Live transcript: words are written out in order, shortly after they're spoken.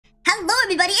Hello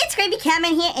everybody, it's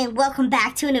Gravycatman here and welcome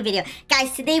back to a new video.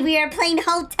 Guys, today we are playing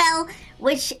Hotel,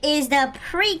 which is the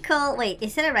prequel. Wait, it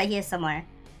said it right here somewhere.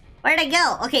 Where'd it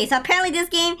go? Okay, so apparently this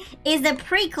game is the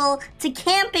prequel to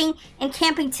Camping and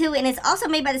Camping 2, and it's also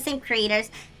made by the same creators.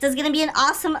 So it's gonna be an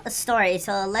awesome story.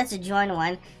 So let's join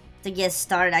one to get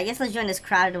started. I guess let's join this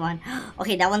crowded one.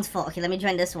 Okay, that one's full. Okay, let me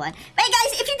join this one. But hey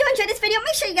guys, if you do enjoy this video,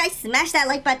 make sure you guys smash that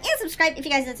like button and subscribe if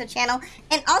you guys are new to the channel.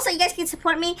 And also, you guys can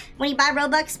support me when you buy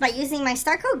Robux by using my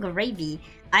star code GRAVY.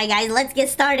 Alright guys, let's get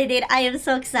started, dude. I am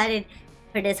so excited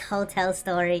for this hotel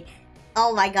story.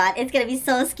 Oh my god, it's gonna be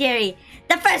so scary.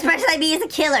 The first person I meet is a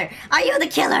killer. Are you the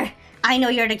killer? I know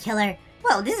you're the killer.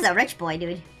 Whoa, this is a rich boy,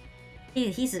 dude. He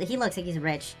looks like he's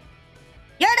rich.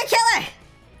 You're the killer!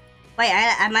 Wait,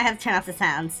 I might have to turn off the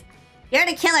sounds. You're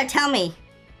the killer, tell me.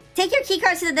 Take your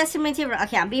keycards to the destination room.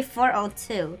 Okay, I'm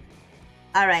B402.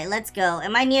 Alright, let's go.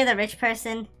 Am I near the rich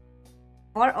person?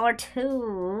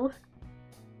 402.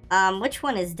 Which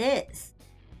one is this?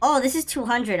 Oh, this is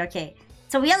 200, okay.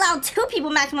 So we allow 2 people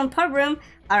maximum per room.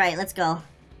 Alright, let's go.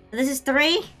 So this is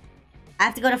 3. I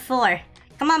have to go to 4.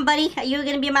 Come on, buddy. Are you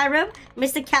gonna be in my room?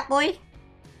 Mr. Catboy?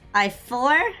 Alright,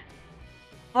 4.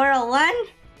 401.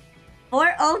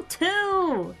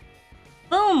 402.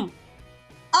 Boom.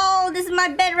 Oh, this is my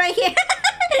bed right here.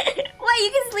 Wait,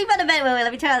 you can sleep on the bed. Wait,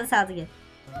 let me turn on the sounds again.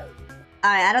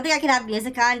 Alright, I don't think I can have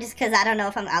music on just because I don't know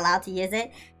if I'm allowed to use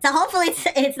it. So hopefully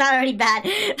it's not already bad.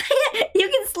 You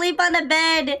can sleep on the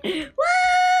bed. Woo!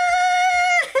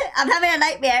 I'm having a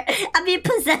nightmare. I'm being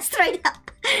possessed right now.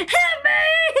 Help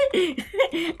me!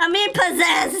 I'm being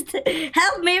possessed.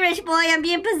 Help me, rich boy. I'm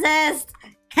being possessed.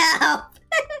 Help.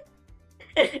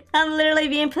 I'm literally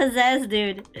being possessed,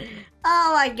 dude.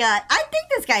 Oh my god. I think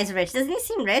this guy's rich. Doesn't he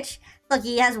seem rich? Look,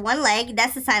 he has 1 leg.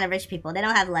 That's the sign of rich people. They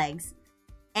don't have legs.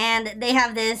 And they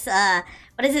have this,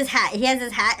 what is his hat? He has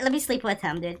his hat. Let me sleep with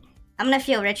him, dude. I'm gonna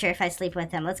feel richer if I sleep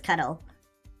with him. Let's cuddle.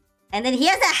 And then he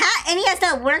has a hat, and he has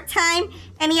the work time,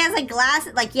 and he has a glass.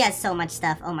 Like, he has so much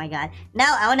stuff. Oh my god. No,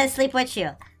 I want to sleep with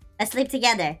you. Let's sleep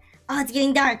together. Oh, it's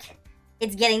getting dark.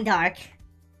 It's getting dark.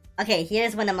 Okay,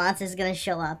 here's when the monster's gonna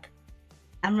show up.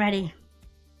 I'm ready.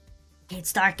 Okay,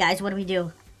 it's dark, guys. What do we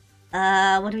do?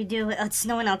 What do we do? Oh, it's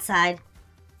snowing outside.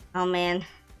 Oh, man.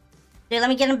 Dude, let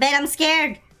me get in bed. I'm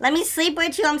scared. Let me sleep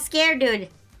with you. I'm scared, dude.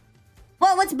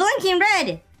 Whoa, what's blinking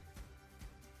red?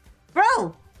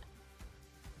 Bro.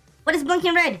 What is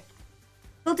blinking red?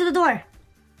 Go to the door.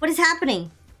 What is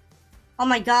happening? Oh,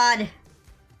 my God.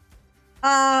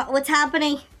 What's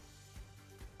happening?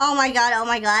 Oh, my God. Oh,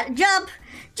 my God. Jump.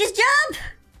 Just jump.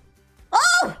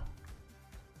 Oh!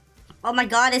 Oh my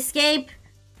god, escape!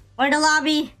 We're in the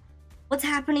lobby! What's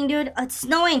happening, dude? Oh, it's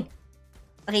snowing!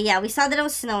 Okay, yeah, we saw that it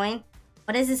was snowing.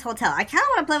 What is this hotel? I kinda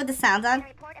wanna play with the sounds on.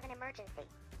 Report of an emergency.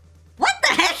 What the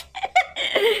heck?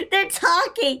 They're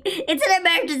talking! It's an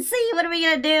emergency! What are we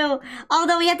gonna do?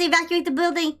 Although we have to evacuate the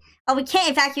building. Oh, we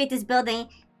can't evacuate this building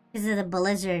because of the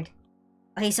blizzard.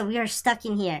 Okay, so we are stuck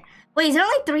in here. Wait, is there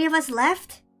only 3 of us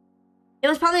left? It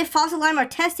was probably a false alarm or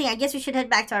testing. I guess we should head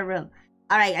back to our room.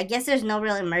 Alright, I guess there's no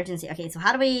real emergency. Okay, so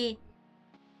how do we...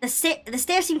 The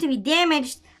stairs seem to be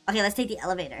damaged. Okay, let's take the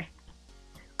elevator.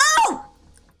 Oh!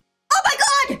 Oh my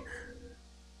god!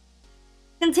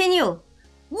 Continue.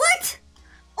 What?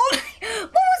 Oh my...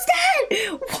 What was that?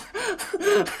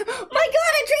 My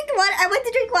god, I drank water. I went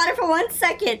to drink water for 1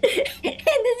 second. And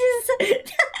this is...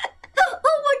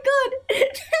 Oh my god.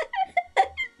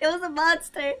 It was a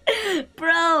monster.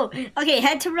 Bro. Okay,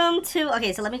 head to room 2.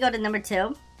 Okay, so let me go to number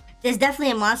 2. There's definitely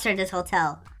a monster in this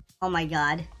hotel. Oh my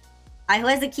god. Alright, who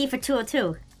has the key for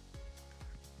 202?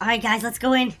 Alright guys, let's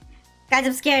go in. Guys,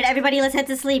 I'm scared. Everybody, let's head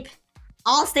to sleep.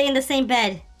 All stay in the same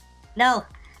bed. No,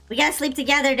 we gotta sleep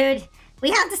together, dude.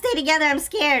 We have to stay together. I'm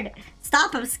scared.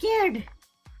 Stop, I'm scared.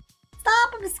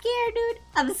 Stop, I'm scared, dude.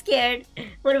 I'm scared.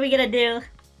 What are we gonna do?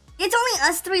 It's only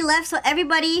us 3 left, so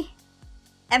everybody,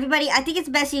 I think it's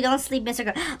best you don't sleep, Mr.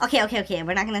 Girl. Okay.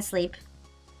 We're not gonna sleep.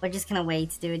 We're just gonna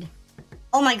wait, dude.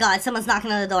 Oh my god, someone's knocking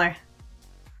on the door.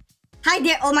 Hi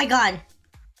there. Oh my god.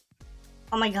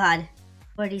 Oh my god.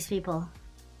 Who are these people?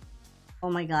 Oh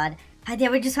my god. Hi there,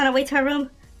 we're just trying to wait to our room.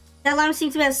 The alarm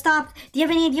seems to have stopped. Do you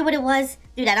have any idea what it was?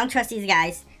 Dude, I don't trust these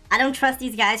guys. I don't trust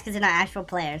these guys because they're not actual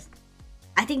players.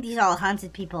 I think these are all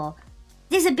haunted people.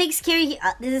 There's a big scary,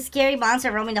 there's a scary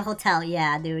monster roaming the hotel.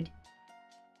 Yeah, dude.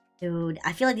 Dude,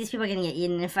 I feel like these people are gonna get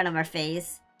eaten in front of our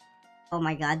face. Oh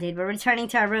my god, dude. We're returning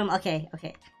to our room. Okay.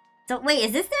 So, wait,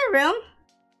 is this their room?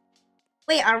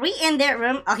 Wait, are we in their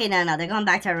room? Okay, no, they're going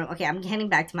back to our room. Okay, I'm heading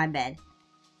back to my bed.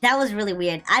 That was really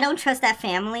weird. I don't trust that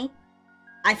family.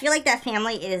 I feel like that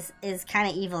family is kind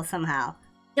of evil somehow.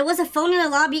 There was a phone in the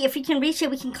lobby. If we can reach it,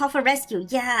 we can call for rescue.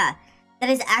 Yeah, that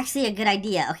is actually a good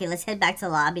idea. Okay, let's head back to the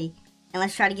lobby. And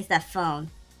let's try to get to that phone.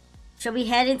 Should we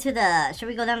head into the... Should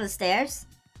we go down the stairs?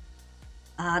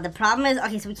 The problem is...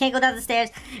 Okay, so we can't go down the stairs.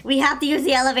 We have to use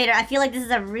the elevator. I feel like this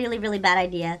is a really, really bad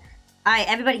idea. Alright,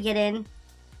 everybody get in.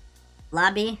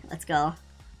 Lobby. Let's go.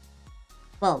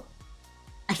 Whoa.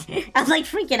 I'm like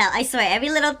freaking out. I swear, every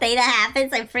little thing that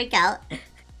happens, I freak out.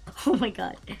 Oh my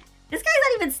god. This guy's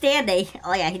not even standing.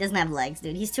 Oh yeah, he doesn't have legs,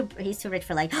 dude. He's too rich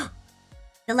for legs.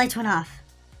 The lights went off.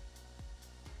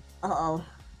 Uh-oh.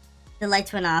 The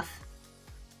lights went off.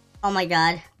 Oh my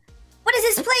god. What is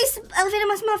this place? Elevator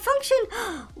must malfunction.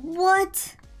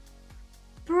 What?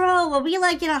 Bro, are we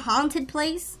like in a haunted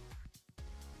place?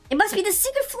 It must be the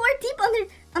secret floor deep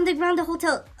underground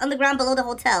below the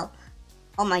hotel.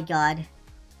 Oh my god.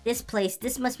 This place,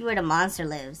 this must be where the monster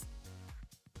lives.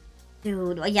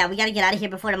 Dude, oh yeah, we gotta get out of here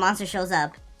before the monster shows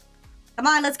up. Come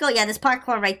on, let's go. Yeah, there's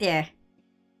parkour right there.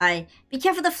 Alright, be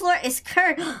careful, the floor is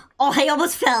cursed. Oh, I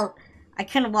almost fell. I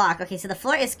couldn't walk. Okay, so the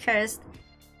floor is cursed.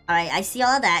 Alright, I see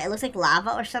all of that. It looks like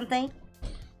lava or something.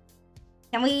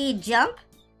 Can we jump?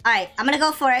 Alright, I'm gonna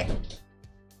go for it.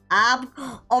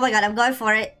 Oh my god, I'm going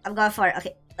for it. I'm going for it.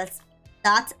 Okay, let's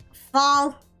not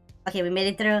fall. Okay, we made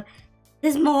it through.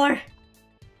 There's more.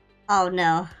 Oh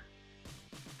no.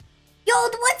 Yo,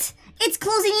 what? It's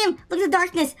closing in. Look at the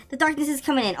darkness. The darkness is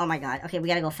coming in. Oh my god. Okay, we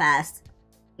gotta go fast.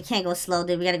 We can't go slow,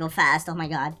 dude. We gotta go fast. Oh my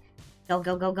god. Go,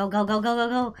 go, go, go, go, go, go, go,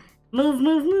 go. Move,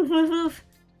 move, move, move, move.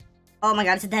 Oh my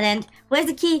god, it's a dead end. Where's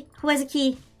the key? Who has the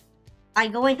key? I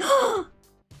go in.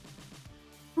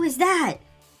 Who is that?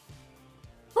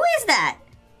 Who is that?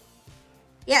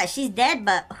 Yeah, she's dead,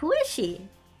 but who is she?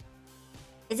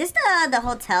 Is this the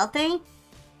hotel thing?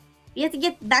 We have to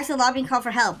get back to the lobby and call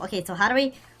for help. Okay, so how do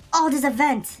we... Oh, there's a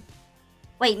vent.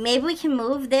 Wait, maybe we can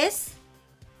move this?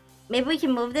 Maybe we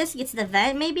can move this to get to the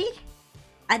vent, maybe?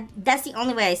 That's the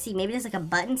only way I see. Maybe there's like a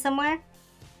button somewhere?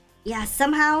 Yeah,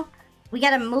 somehow we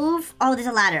gotta move. Oh, there's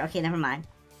a ladder. Okay, never mind.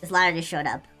 This ladder just showed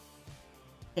up.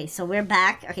 Okay, so we're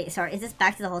back. Okay, sorry, is this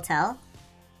back to the hotel?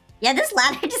 Yeah, this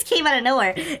ladder just came out of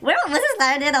nowhere. Where was this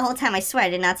ladder there the whole time? I swear I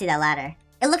did not see that ladder.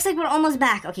 It looks like we're almost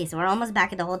back. Okay, so we're almost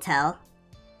back at the hotel.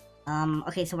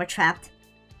 Okay, so we're trapped.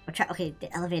 Okay,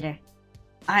 the elevator.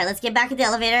 Alright, let's get back at the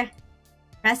elevator.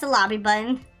 Press the lobby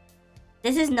button.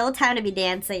 This is no time to be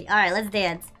dancing. Alright, let's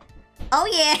dance. Oh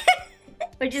yeah!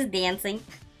 We're just dancing.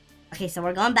 Okay, so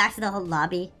we're going back to the whole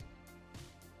lobby.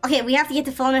 Okay, we have to get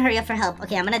the phone and hurry up for help.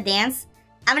 Okay, I'm gonna dance.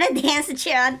 I'm gonna dance and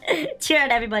cheer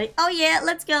on everybody. Oh yeah,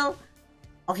 let's go.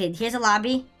 Okay, here's a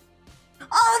lobby.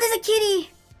 Oh, there's a kitty!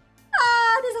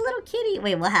 Oh, there's a little kitty.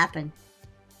 Wait, what happened?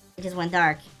 It just went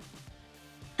dark.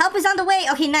 Help is on the way.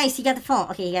 Okay, nice. He got the phone.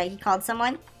 Okay, he called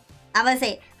someone. I'm gonna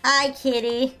say, hi,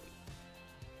 kitty.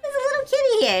 There's a little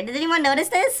kitty here. Did anyone notice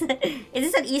this?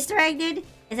 Is this an Easter egg, dude?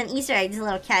 It's an Easter egg. There's a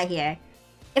little cat here.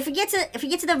 If we get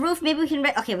to the roof, maybe we can...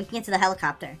 Okay, we can get to the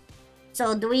helicopter.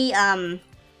 So, do we, I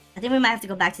think we might have to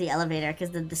go back to the elevator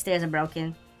because the stairs are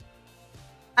broken.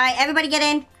 Alright, everybody get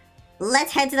in.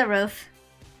 Let's head to the roof.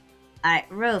 Alright,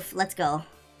 roof. Let's go.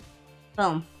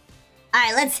 Boom.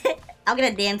 Alright, let's... I'm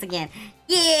gonna dance again.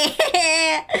 Yeah!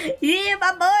 Yeah,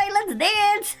 my boy, let's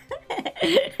dance!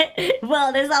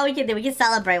 Well, that's all we can do. We can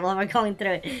celebrate while we're going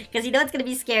through it. Because you know it's gonna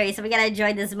be scary, so we gotta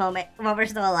enjoy this moment while we're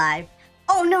still alive.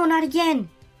 Oh no, not again!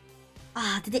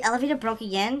 Ah, did the elevator broke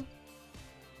again?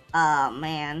 Oh,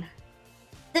 man.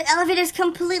 The elevator's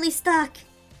completely stuck.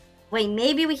 Wait,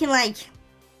 maybe we can, like...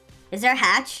 Is there a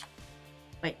hatch?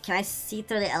 Wait, can I see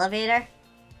through the elevator?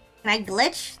 Can I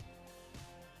glitch?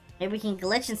 Maybe we can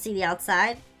glitch and see the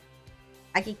outside.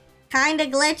 I can kinda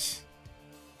glitch.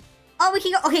 Oh, we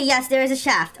can go... Okay, yes, there is a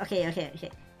shaft. Okay.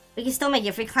 We can still make it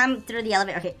if we climb through the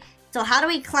elevator. Okay, so how do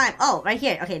we climb? Oh, right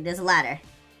here. Okay, there's a ladder.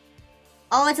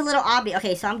 Oh, it's a little obby.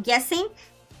 Okay, so I'm guessing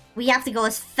we have to go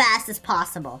as fast as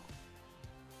possible.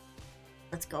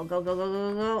 Let's go.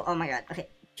 Oh my god. Okay,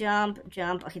 jump.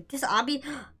 Okay, this obby...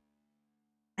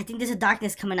 I think there's a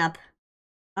darkness coming up.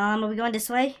 Are we going this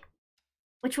way?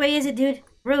 Which way is it, dude?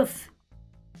 Roof.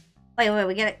 Wait,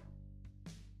 we gotta...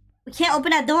 We can't open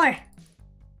that door.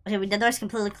 Okay, the door's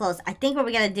completely closed. I think what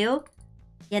we gotta do...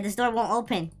 Yeah, this door won't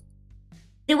open.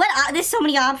 Dude, what? There's so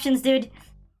many options, dude.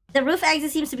 The roof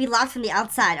exit seems to be locked from the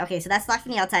outside. Okay, so that's locked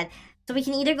from the outside. So we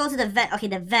can either go to the vent... Okay,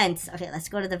 the vents. Okay, let's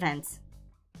go to the vents.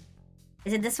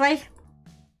 Is it this way?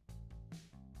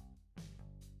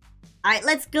 Alright,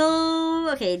 let's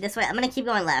go. Okay, this way. I'm gonna keep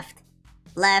going left.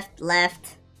 Left.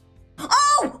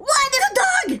 Oh! What? There's a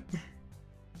dog!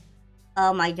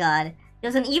 Oh my god.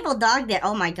 There's an evil dog there.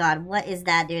 Oh my god. What is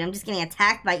that, dude? I'm just getting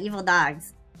attacked by evil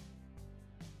dogs.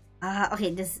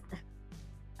 Okay, this...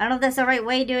 I don't know if that's the right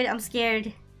way, dude. I'm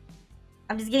scared.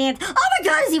 I'm just getting it. Oh my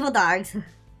god, it's evil dogs.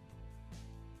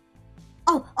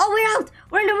 Oh, we're out.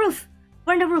 We're in the roof.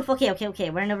 We're in the roof. Okay.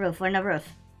 We're in the roof.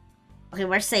 Okay,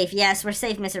 we're safe. Yes, we're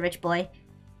safe, Mr. Rich Boy.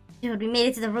 Dude, we made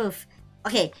it to the roof.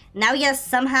 Okay, now we gotta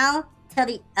somehow tell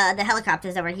the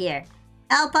helicopters that we're here.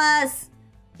 Help us!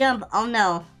 Jump. Oh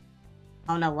no.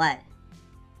 Oh no, what?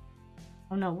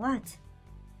 Oh no, what?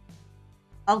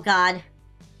 Oh god.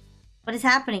 What is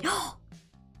happening?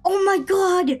 Oh my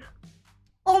god!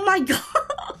 Oh my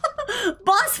god!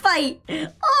 Boss fight!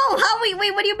 Oh,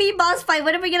 wait, what do you mean boss fight?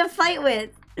 What are we gonna fight with?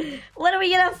 What are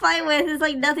we gonna fight with? There's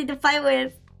like nothing to fight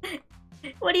with.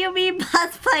 What do you mean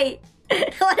boss fight?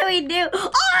 What do we do?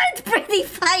 Oh, it's breathing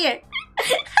fire!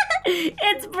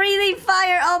 It's breathing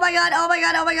fire! Oh my god, oh my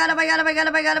god, oh my god, oh my god, oh my god,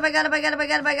 oh my god, oh my god, oh my god, oh my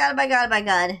god, oh my god, oh my god, oh my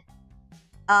god.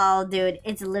 Oh, dude,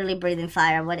 it's literally breathing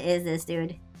fire. What is this,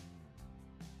 dude?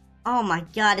 Oh my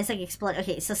god, it's like exploding.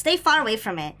 Okay, so stay far away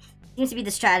from it. Seems to be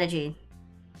the strategy.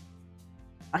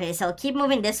 Okay, so keep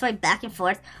moving this way, back and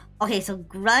forth. Okay, so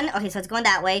run. Okay, so it's going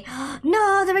that way.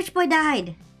 No, the rich boy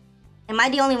died. Am I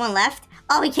the only one left?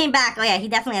 Oh, he came back. Oh yeah, he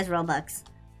definitely has Robux.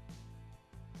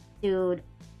 Dude.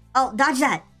 Oh, dodge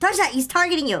that. Dodge that. He's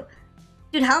targeting you.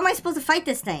 Dude, how am I supposed to fight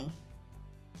this thing?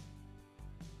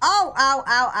 Oh, ow,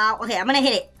 ow, ow. Okay, I'm gonna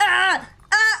hit it.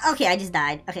 Okay, I just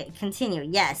died. Okay, continue.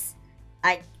 Yes.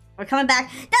 We're coming back.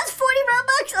 That's 40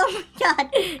 Robux! Oh my god.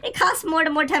 It costs more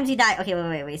the more times you die. Okay,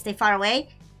 wait. Stay far away.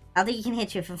 I don't think he can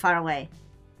hit you from far away.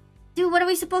 Dude, what are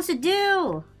we supposed to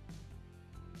do?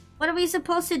 What are we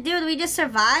supposed to do? Do we just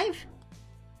survive?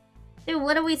 Dude,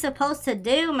 what are we supposed to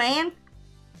do, man?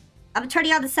 I'm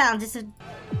turning out the sound.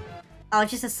 Oh,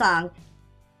 it's just a song.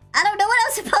 I don't know what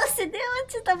I'm supposed to do.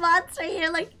 It's just a monster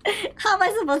here. Like, how am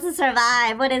I supposed to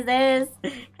survive? What is this?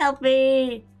 Help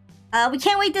me. We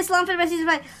can't wait this long for the rest of these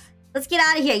fight. Let's get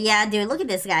out of here. Yeah, dude. Look at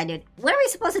this guy, dude. What are we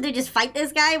supposed to do? Just fight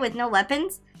this guy with no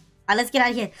weapons? Alright, let's get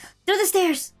out of here. Through the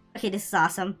stairs. Okay, this is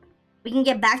awesome. We can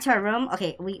get back to our room.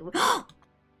 Okay, oh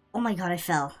my god, I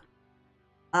fell.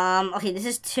 Okay, this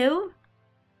is 2.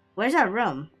 Where's our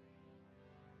room?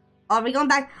 Oh, are we going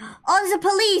back? Oh, there's a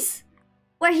police!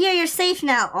 We're here, you're safe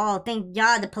now. Oh, thank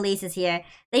god the police is here.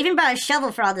 They even brought a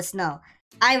shovel for all the snow.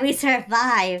 We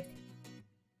survived.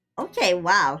 Okay,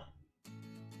 wow.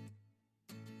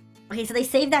 Okay, so they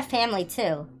saved that family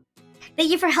too. Thank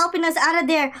you for helping us out of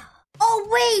there. Oh,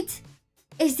 wait!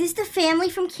 Is this the family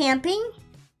from camping?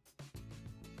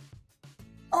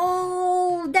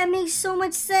 Oh, that makes so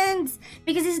much sense.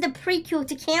 Because this is the prequel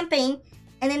to camping.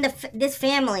 And then this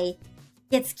family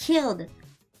gets killed.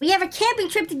 We have a camping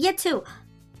trip to get to.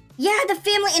 Yeah, the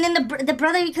family, and then the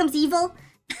brother becomes evil.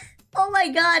 Oh my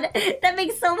god, that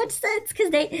makes so much sense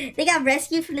because they got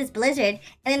rescued from this blizzard,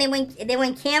 and then they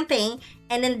went camping,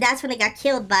 and then that's when they got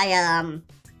killed by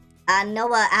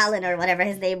Noah Allen or whatever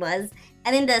his name was,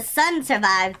 and then the son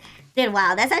survived. Dude,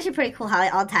 wow, that's actually pretty cool how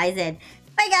it all ties in.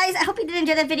 Bye guys, I hope you did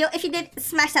enjoy that video. If you did,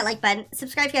 smash that like button,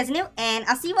 subscribe if you guys are new, and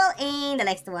I'll see you all in the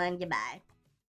next one. Goodbye.